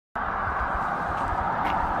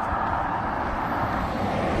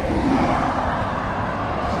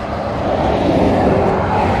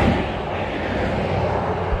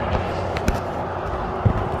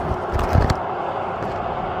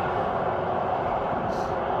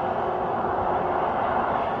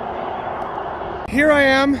Here I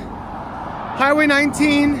am, Highway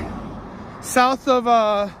 19, south of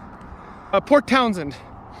Port Townsend.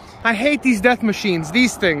 I hate these death machines,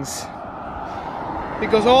 these things,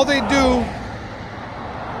 because all they do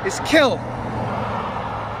is kill.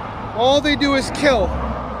 All they do is kill.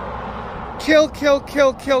 Kill, kill,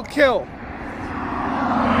 kill, kill, kill.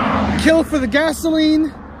 Kill for the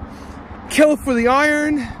gasoline, kill for the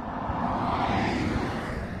iron,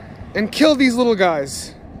 and kill these little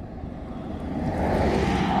guys.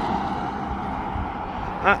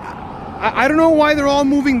 I don't know why they're all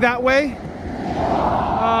moving that way.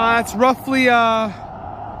 That's roughly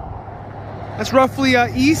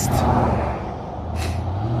east.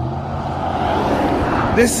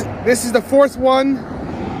 This is the fourth one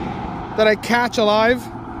that I catch alive.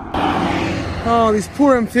 Oh, these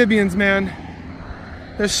poor amphibians, man.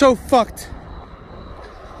 They're so fucked.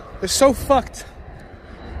 They're so fucked.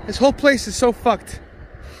 This whole place is so fucked.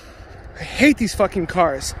 I hate these fucking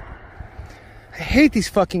cars. I hate these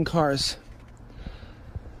fucking cars.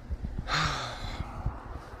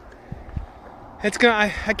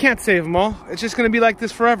 I can't save them all. It's just gonna be like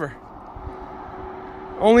this forever.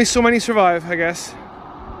 Only so many survive, I guess.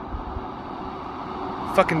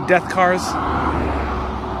 Fucking death cars.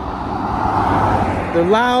 They're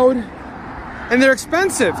loud and they're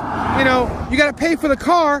expensive. You know, you gotta pay for the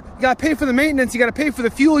car, you gotta pay for the maintenance, you gotta pay for the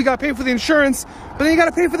fuel, you gotta pay for the insurance, but then you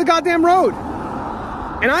gotta pay for the goddamn road.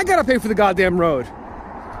 And I gotta pay for the goddamn road.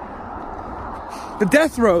 The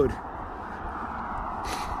death road.